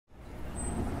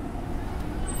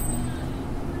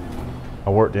I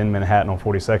worked in Manhattan on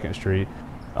 42nd Street.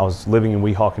 I was living in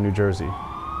Weehawken, New Jersey.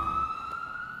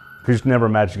 You just never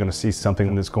imagine you're going to see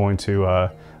something that's going to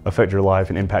affect your life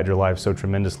and impact your life so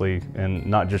tremendously, and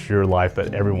not just your life,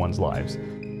 but everyone's lives.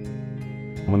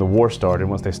 When the war started,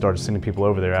 once they started sending people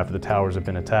over there after the towers had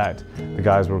been attacked, the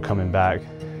guys were coming back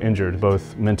injured,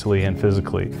 both mentally and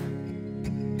physically.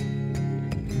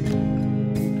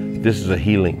 This is a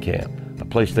healing camp, a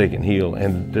place they can heal,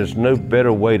 and there's no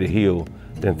better way to heal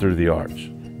than through the arts.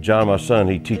 John, my son,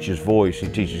 he teaches voice, he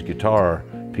teaches guitar,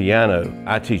 piano.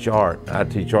 I teach art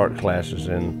classes,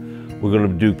 and we're going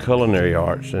to do culinary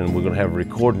arts, and we're going to have a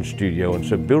recording studio. And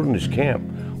so building this camp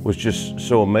was just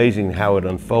so amazing how it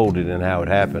unfolded and how it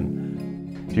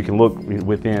happened. If you can look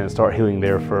within and start healing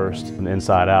there first, from the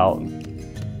inside out.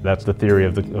 That's the theory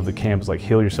of the camp, is like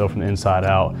heal yourself from the inside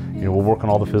out. You know, we'll work on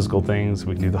all the physical things.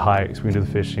 We can do the hikes, we can do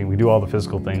the fishing, we do all the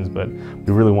physical things, but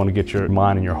we really want to get your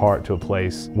mind and your heart to a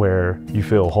place where you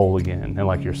feel whole again and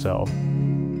like yourself.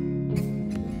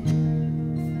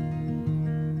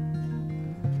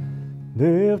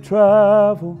 They have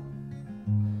traveled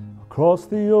across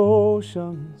the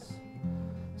oceans.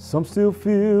 Some still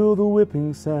feel the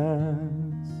whipping sands.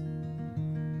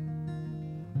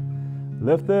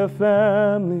 Left their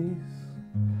families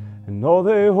and all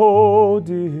they hold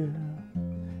dear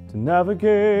to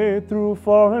navigate through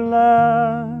foreign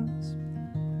lands.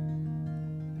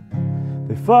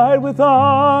 They fight with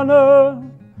honor,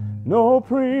 no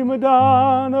prima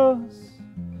donnas,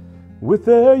 with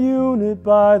their unit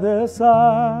by their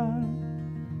side.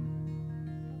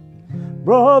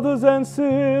 Brothers and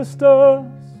sisters,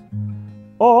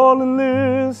 all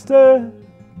enlisted,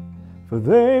 for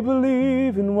they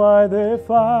believe in why they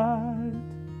fight.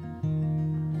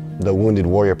 The Wounded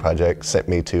Warrior Project sent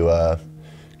me to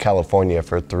California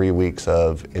for 3 weeks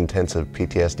of intensive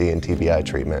PTSD and TBI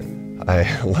treatment.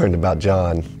 I learned about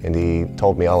John, and he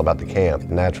told me all about the camp.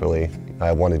 Naturally,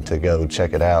 I wanted to go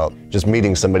check it out. Just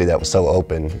meeting somebody that was so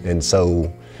open and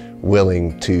so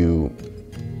willing to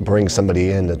bring somebody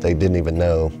in that they didn't even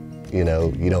know. You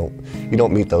know, you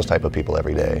don't meet those type of people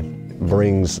every day.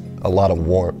 Brings a lot of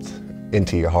warmth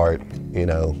into your heart, you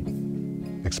know,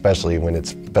 especially when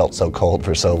it's felt so cold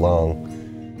for so long.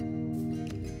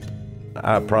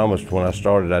 I promised when I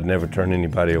started I'd never turn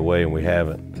anybody away, and we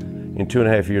haven't. In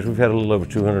 2.5 years, we've had a little over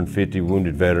 250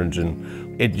 wounded veterans,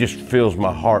 and it just fills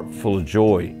my heart full of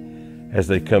joy as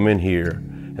they come in here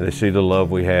and they see the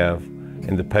love we have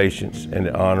and the patience and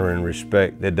the honor and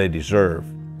respect that they deserve.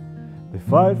 They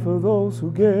fight for those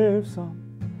who gave some.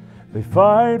 They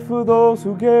fight for those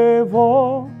who gave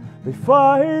all. They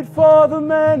fight for the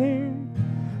many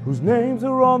whose names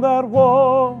are on that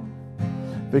wall.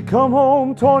 They come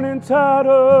home torn and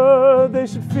tattered. They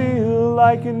should feel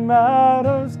like it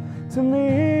matters to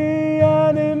me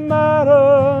and it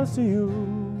matters to you.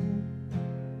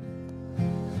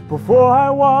 Before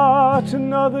I watch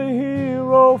another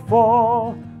hero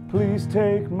fall, please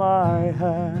take my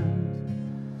hand.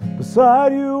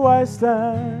 Beside you I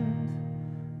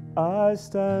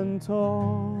stand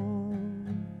tall.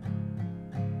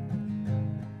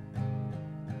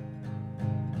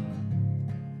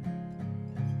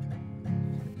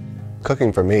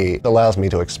 Cooking for me allows me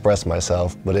to express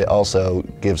myself, but it also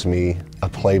gives me a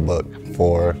playbook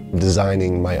for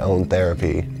designing my own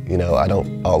therapy. You know, I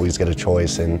don't always get a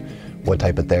choice in what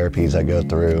type of therapies I go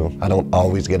through. I don't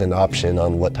always get an option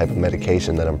on what type of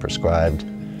medication that I'm prescribed.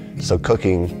 So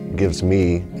cooking gives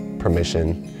me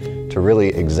permission to really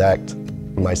exact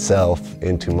myself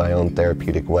into my own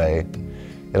therapeutic way.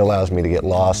 It allows me to get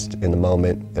lost in the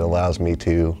moment. It allows me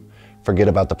to forget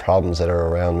about the problems that are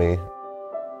around me.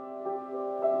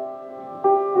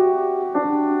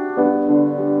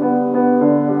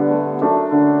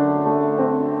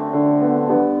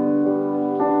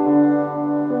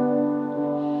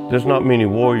 There's not many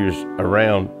warriors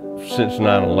around since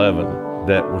 9/11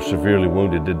 that were severely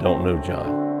wounded that don't know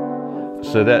John.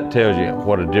 So that tells you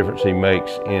what a difference he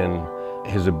makes in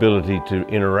his ability to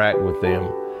interact with them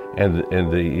and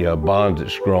the bonds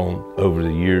that's grown over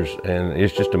the years, and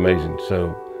it's just amazing.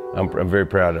 So I'm very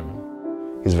proud of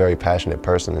him. He's a very passionate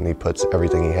person, and he puts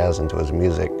everything he has into his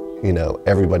music. You know,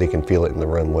 everybody can feel it in the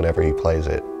room whenever he plays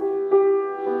it.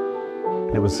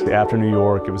 It was after New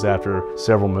York, it was after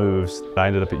several moves. I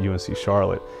ended up at UNC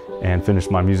Charlotte and finished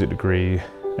my music degree,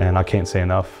 and I can't say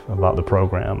enough about the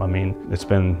program. I mean, it's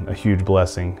been a huge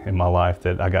blessing in my life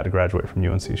that I got to graduate from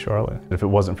UNC Charlotte. If it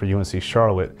wasn't for UNC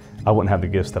Charlotte, I wouldn't have the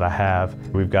gifts that I have.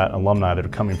 We've got alumni that are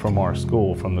coming from our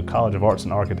school, from the College of Arts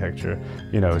and Architecture,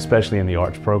 you know, especially in the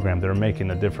arts program, that are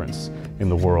making a difference in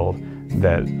the world,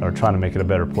 that are trying to make it a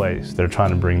better place. They're trying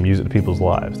to bring music to people's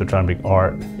lives. They're trying to bring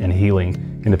art and healing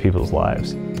into people's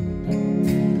lives.